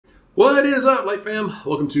What is up, Light Fam?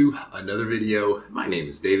 Welcome to another video. My name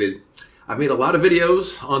is David. I've made a lot of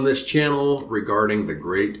videos on this channel regarding the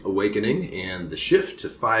Great Awakening and the shift to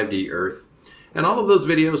 5D Earth. And all of those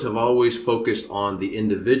videos have always focused on the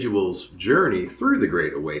individual's journey through the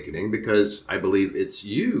Great Awakening because I believe it's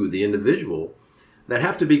you, the individual, that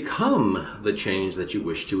have to become the change that you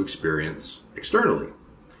wish to experience externally.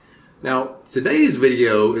 Now, today's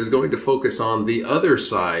video is going to focus on the other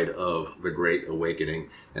side of the Great Awakening,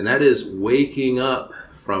 and that is waking up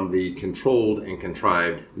from the controlled and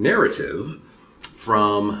contrived narrative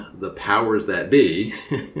from the powers that be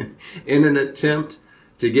in an attempt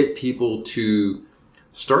to get people to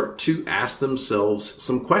start to ask themselves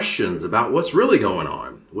some questions about what's really going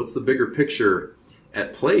on. What's the bigger picture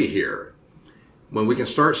at play here? When we can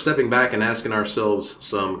start stepping back and asking ourselves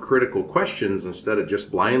some critical questions instead of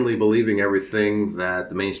just blindly believing everything that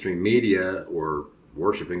the mainstream media or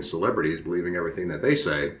worshiping celebrities, believing everything that they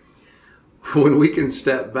say, when we can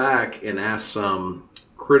step back and ask some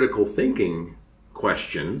critical thinking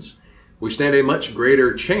questions, we stand a much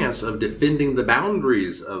greater chance of defending the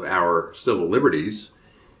boundaries of our civil liberties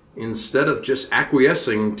instead of just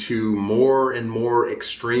acquiescing to more and more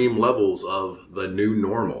extreme levels of the new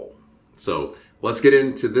normal. So let's get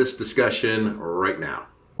into this discussion right now.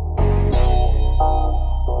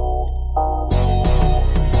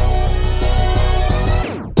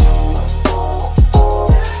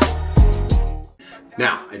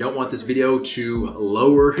 Now, I don't want this video to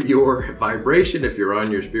lower your vibration if you're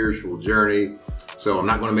on your spiritual journey, so I'm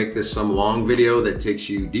not going to make this some long video that takes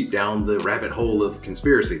you deep down the rabbit hole of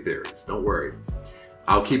conspiracy theories. Don't worry.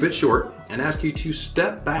 I'll keep it short and ask you to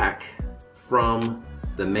step back from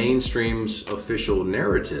the mainstream's official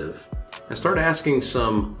narrative and start asking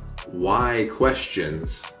some why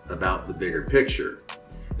questions about the bigger picture.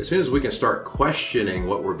 As soon as we can start questioning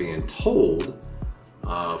what we're being told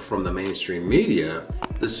from the mainstream media,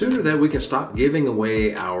 the sooner that we can stop giving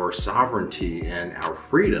away our sovereignty and our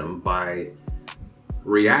freedom by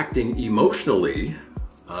reacting emotionally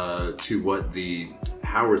to what the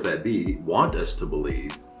powers that be want us to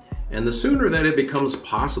believe. And the sooner that it becomes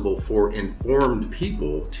possible for informed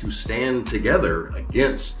people to stand together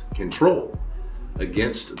against control,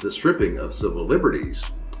 against the stripping of civil liberties,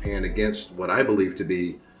 and against what I believe to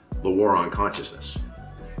be the war on consciousness.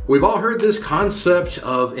 We've all heard this concept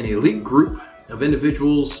of an elite group of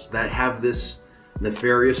individuals that have this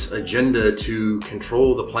nefarious agenda to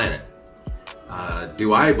control the planet.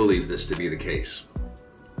 Do I believe this to be the case?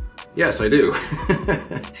 Yes, I do.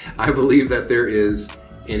 I believe that there is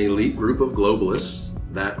an elite group of globalists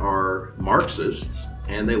that are Marxists,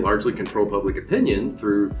 and they largely control public opinion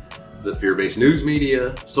through the fear-based news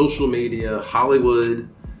media, social media, Hollywood,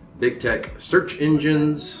 big tech search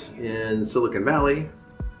engines in Silicon Valley.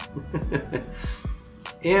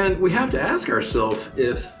 And we have to ask ourselves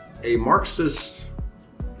if a Marxist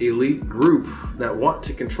elite group that want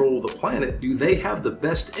to control the planet, do they have the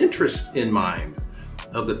best interest in mind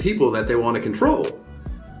of the people that they want to control?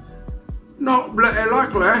 Not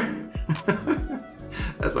likely.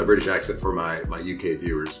 That's my British accent for my UK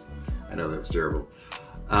viewers. I know that was terrible.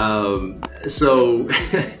 So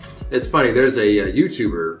it's funny, there's a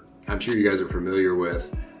YouTuber I'm sure you guys are familiar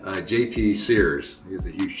with, JP Sears. He has a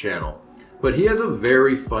huge channel. But he has a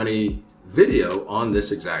very funny video on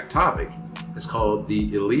this exact topic. It's called The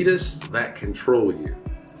Elitists That Control You.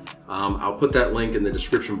 I'll put that link in the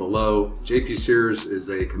description below. JP Sears is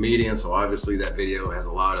a comedian, so obviously that video has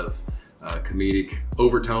a lot of comedic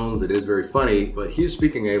overtones. It is very funny, but he is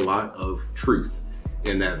speaking a lot of truth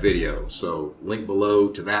in that video. So link below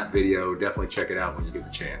to that video. Definitely check it out when you get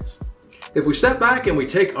the chance. If we step back and we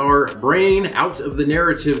take our brain out of the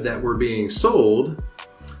narrative that we're being sold,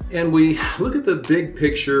 and we look at the big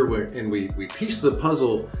picture and we piece the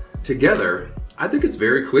puzzle together, I think it's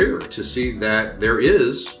very clear to see that there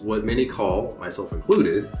is what many call, myself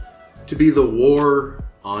included, to be the war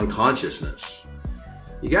on consciousness.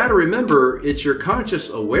 You got to remember, it's your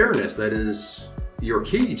conscious awareness that is your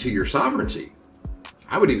key to your sovereignty.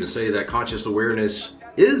 I would even say that conscious awareness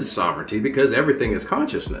is sovereignty because everything is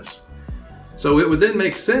consciousness. So it would then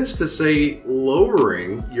make sense to say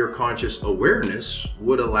lowering your conscious awareness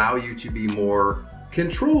would allow you to be more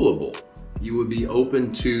controllable. You would be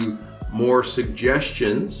open to more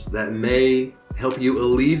suggestions that may help you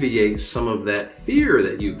alleviate some of that fear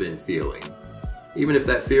that you've been feeling, even if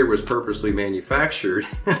that fear was purposely manufactured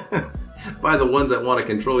by the ones that want to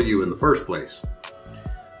control you in the first place.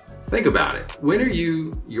 Think about it. When are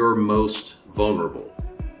you your most vulnerable?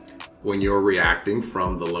 When you're reacting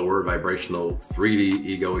from the lower vibrational 3D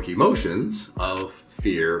egoic emotions of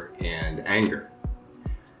fear and anger.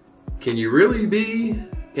 Can you really be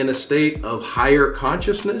in a state of higher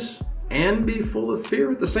consciousness and be full of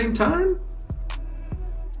fear at the same time?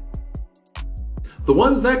 The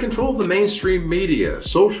ones that control the mainstream media,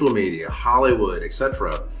 social media, Hollywood,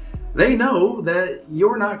 etc., they know that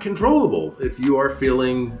you're not controllable if you are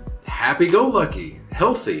feeling happy-go-lucky,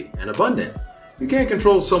 healthy, and abundant. You can't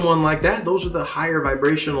control someone like that. Those are the higher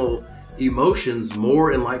vibrational emotions,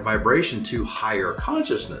 more in like vibration to higher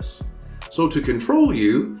consciousness. So to control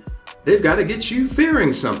you, they've got to get you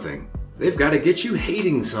fearing something. They've got to get you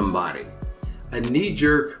hating somebody. A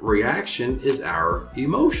knee-jerk reaction is our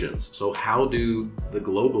emotions. So how do the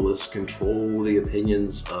globalists control the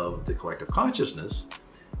opinions of the collective consciousness?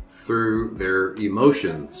 Through their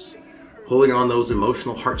emotions, pulling on those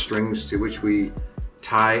emotional heartstrings to which we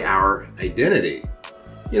tie our identity.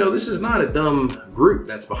 You know, this is not a dumb group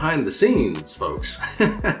that's behind the scenes, folks.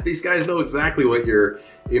 These guys know exactly what your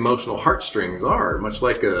emotional heartstrings are, much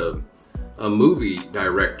like a movie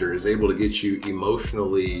director is able to get you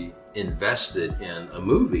emotionally invested in a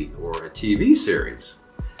movie or a TV series.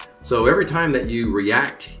 So every time that you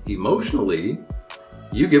react emotionally,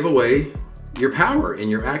 you give away your power and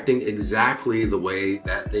you're acting exactly the way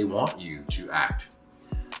that they want you to act.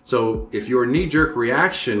 So if your knee-jerk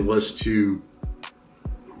reaction was to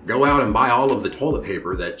go out and buy all of the toilet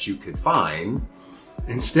paper that you could find,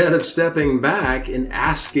 instead of stepping back and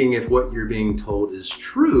asking if what you're being told is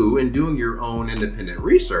true and doing your own independent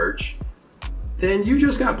research, then you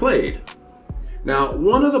just got played. Now,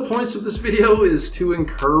 one of the points of this video is to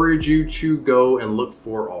encourage you to go and look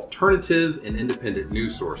for alternative and independent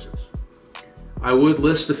news sources. I would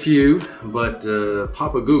list a few, but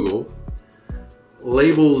Papa Google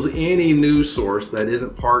labels any news source that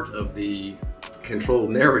isn't part of the controlled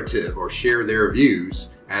narrative or share their views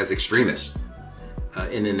as extremist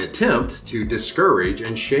in an attempt to discourage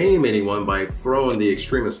and shame anyone by throwing the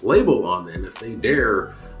extremist label on them if they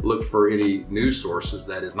dare look for any news sources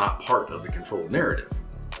that is not part of the controlled narrative.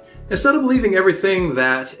 Instead of believing everything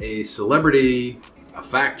that a celebrity, a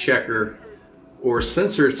fact checker, or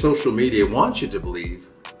censored social media wants you to believe,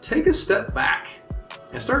 take a step back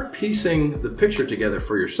and start piecing the picture together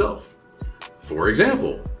for yourself. For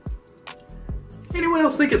example, anyone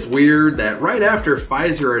else think it's weird that right after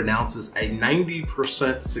Pfizer announces a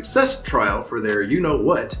 90% success trial for their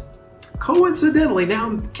you-know-what, coincidentally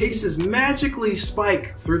now cases magically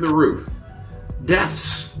spike through the roof.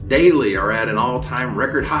 Deaths daily are at an all-time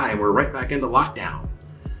record high and we're right back into lockdown.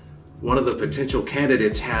 One of the potential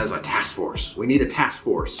candidates has a task force. We need a task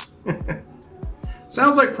force.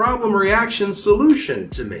 Sounds like problem, reaction, solution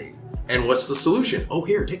to me. And what's the solution? Oh,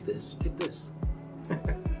 here, take this, take this.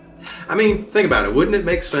 I mean, think about it. Wouldn't it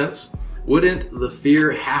make sense? Wouldn't the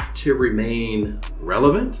fear have to remain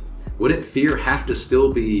relevant? Wouldn't fear have to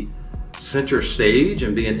still be center stage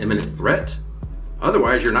and be an imminent threat?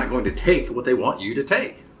 Otherwise, you're not going to take what they want you to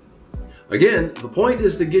take. Again, the point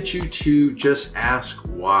is to get you to just ask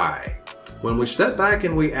why. When we step back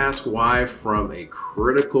and we ask why from a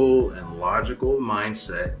critical and logical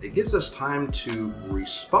mindset, it gives us time to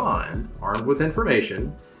respond armed with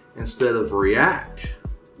information instead of react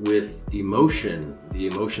with emotion, the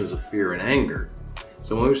emotions of fear and anger.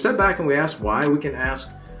 So when we step back and we ask why, we can ask,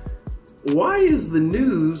 why is the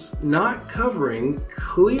news not covering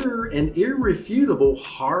clear and irrefutable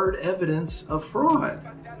hard evidence of fraud?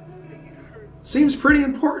 Seems pretty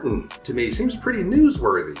important to me, seems pretty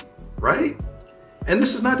newsworthy, right? And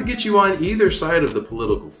this is not to get you on either side of the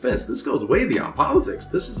political fence. This goes way beyond politics.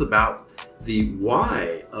 This is about the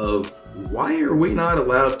why of why are we not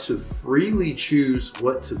allowed to freely choose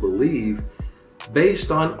what to believe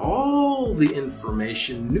based on all the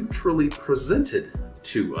information neutrally presented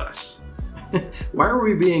to us? Why are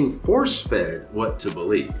we being force-fed what to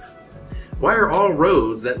believe? Why are all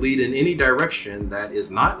roads that lead in any direction that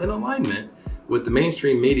is not in alignment with the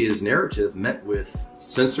mainstream media's narrative met with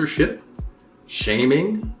censorship,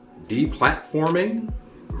 shaming, deplatforming,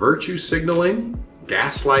 virtue signaling,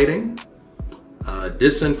 gaslighting,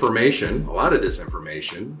 disinformation, a lot of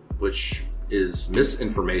disinformation, which is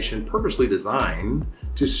misinformation purposely designed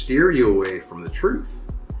to steer you away from the truth?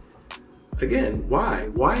 Again, why?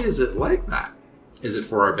 Why is it like that? Is it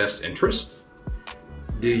for our best interests?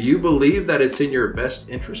 Do you believe that it's in your best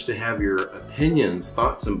interest to have your opinions,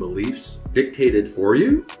 thoughts, and beliefs dictated for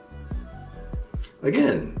you?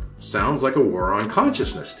 Again, sounds like a war on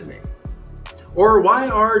consciousness to me. Or why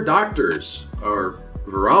are doctors, or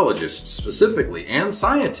virologists specifically, and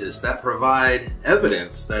scientists that provide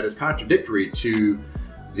evidence that is contradictory to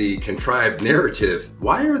the contrived narrative,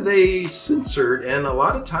 why are they censored and a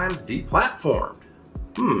lot of times deplatformed?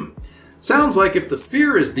 Sounds like if the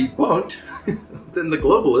fear is debunked, then the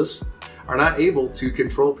globalists are not able to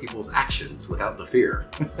control people's actions without the fear?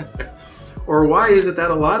 Or why is it that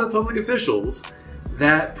a lot of public officials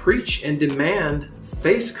that preach and demand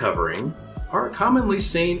face covering are commonly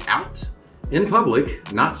seen out in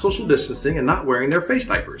public, not social distancing and not wearing their face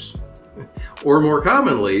diapers? Or more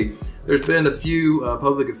commonly, there's been a few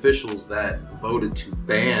public officials that voted to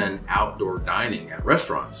ban outdoor dining at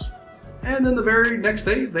restaurants. And then the very next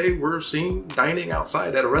day, they were seen dining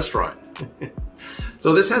outside at a restaurant.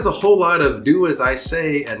 So this has a whole lot of do as I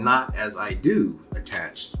say and not as I do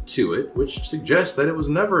attached to it, which suggests that it was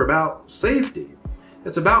never about safety.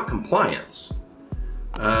 It's about compliance.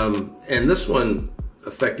 And this one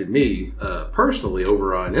affected me personally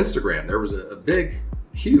over on Instagram. There was a big,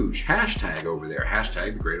 huge hashtag over there,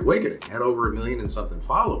 hashtag the Great Awakening. Had over 1 million and something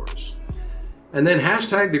followers. And then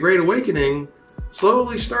hashtag the Great Awakening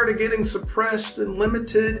slowly started getting suppressed and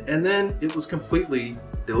limited, and then it was completely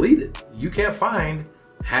deleted. You can't find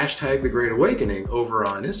hashtag the Great Awakening over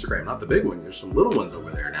on Instagram, not the big one. There's some little ones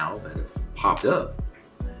over there now that have popped up.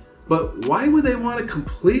 But why would they want to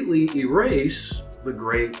completely erase the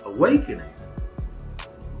Great Awakening?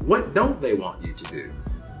 What don't they want you to do?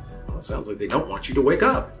 Well, it sounds like they don't want you to wake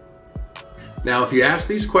up. Now, if you ask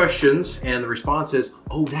these questions and the response is,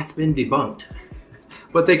 oh, that's been debunked,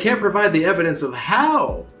 but they can't provide the evidence of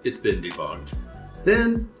how it's been debunked,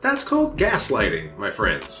 then that's called gaslighting, my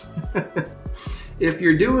friends. If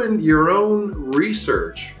you're doing your own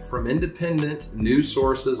research from independent news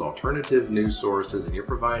sources, alternative news sources, and you're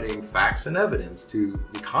providing facts and evidence to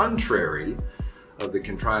the contrary of the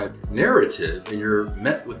contrived narrative, and you're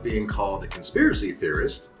met with being called a conspiracy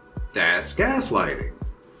theorist, that's gaslighting.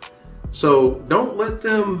 So don't let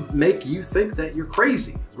them make you think that you're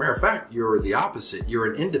crazy. As a matter of fact, you're the opposite.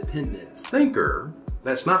 You're an independent thinker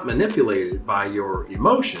that's not manipulated by your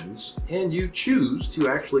emotions, and you choose to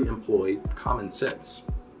actually employ common sense.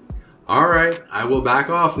 All right, I will back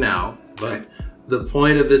off now, but the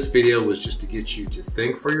point of this video was just to get you to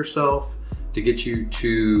think for yourself, to get you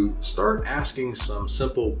to start asking some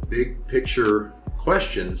simple big picture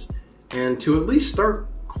questions, and to at least start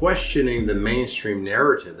questioning the mainstream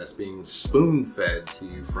narrative that's being spoon-fed to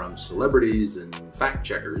you from celebrities and fact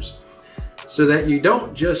checkers, so that you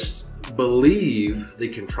don't just believe the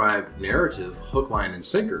contrived narrative hook, line, and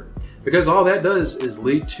sinker. Because all that does is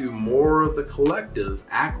lead to more of the collective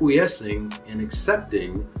acquiescing and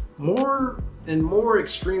accepting more and more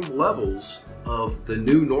extreme levels of the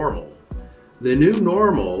new normal. The new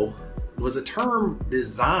normal was a term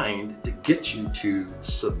designed to get you to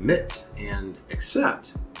submit and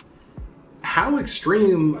accept. How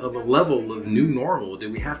extreme of a level of new normal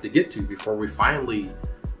do we have to get to before we finally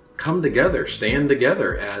come together, stand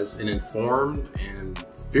together as an informed and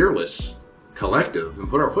fearless collective and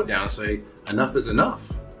put our foot down and say, enough is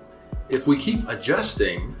enough? If we keep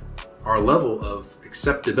adjusting our level of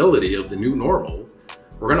acceptability of the new normal,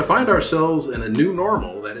 we're going to find ourselves in a new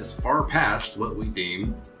normal that is far past what we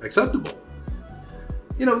deem acceptable.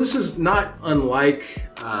 You know, this is not unlike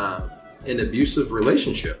an abusive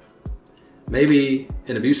relationship. Maybe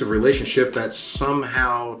an abusive relationship that's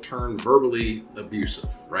somehow turned verbally abusive,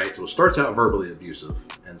 right? So it starts out verbally abusive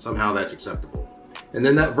and somehow that's acceptable. And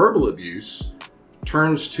then that verbal abuse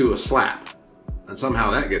turns to a slap and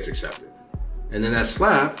somehow that gets accepted. And then that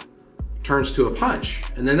slap turns to a punch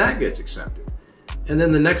and then that gets accepted. And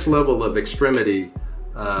then the next level of extremity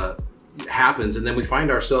happens, and then we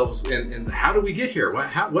find ourselves in how do we get here? What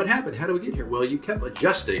happened? How do we get here? Well, you kept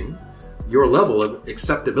adjusting your level of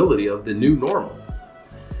acceptability of the new normal.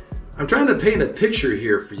 I'm trying to paint a picture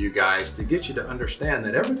here for you guys to get you to understand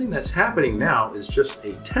that everything that's happening now is just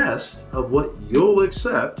a test of what you'll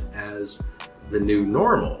accept as the new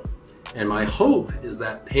normal. And my hope is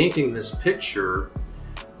that painting this picture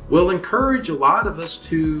will encourage a lot of us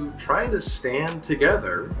to try to stand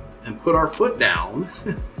together and put our foot down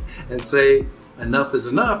and say enough is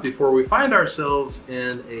enough before we find ourselves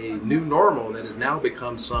in a new normal that has now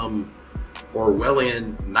become some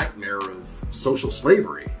Orwellian nightmare of social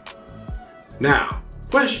slavery. Now,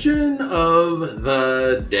 question of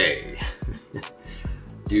the day.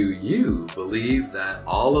 Do you believe that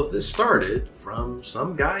all of this started from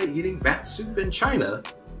some guy eating bat soup in China?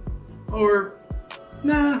 Or,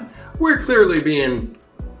 nah, we're clearly being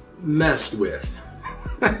messed with?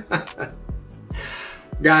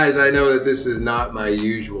 Guys, I know that this is not my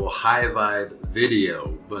usual high vibe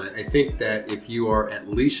video, but I think that if you are at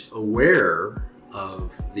least aware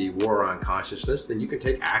of the war on consciousness, then you can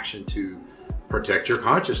take action to protect your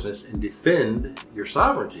consciousness and defend your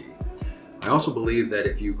sovereignty. I also believe that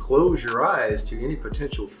if you close your eyes to any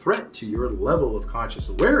potential threat to your level of conscious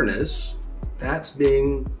awareness, that's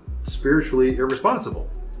being spiritually irresponsible.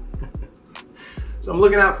 So I'm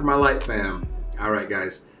looking out for my light fam. All right,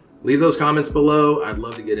 guys, leave those comments below. I'd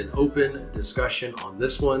love to get an open discussion on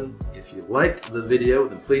this one. If you liked the video,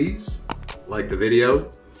 then please like the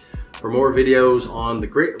video. For more videos on the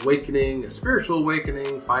Great Awakening, Spiritual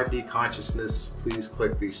Awakening, 5D Consciousness, please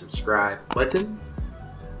click the subscribe button.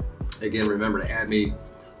 Again, remember to add me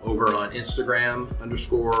over on Instagram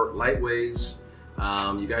 _Lightways.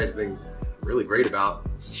 You guys have been really great about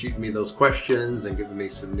shooting me those questions and giving me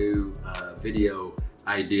some new video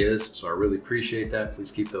ideas. So I really appreciate that. Please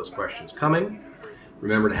keep those questions coming.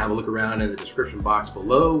 Remember to have a look around in the description box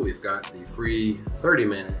below. We've got the free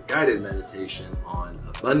 30-minute guided meditation on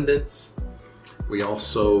abundance. We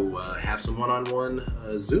also have some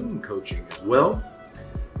one-on-one Zoom coaching as well.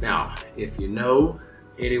 Now, if you know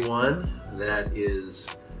anyone that is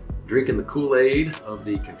drinking the Kool-Aid of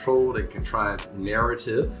the controlled and contrived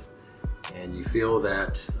narrative, and you feel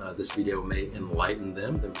that this video may enlighten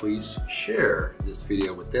them, then please share this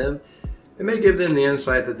video with them. It may give them the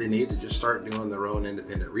insight that they need to just start doing their own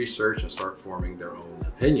independent research and start forming their own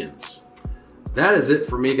opinions. That is it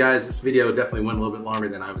for me, guys. This video definitely went a little bit longer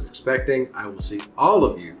than I was expecting. I will see all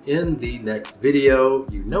of you in the next video.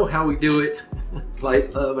 You know how we do it.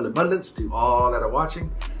 Light, love, and abundance to all that are watching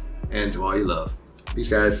and to all you love. Peace,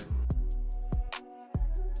 guys.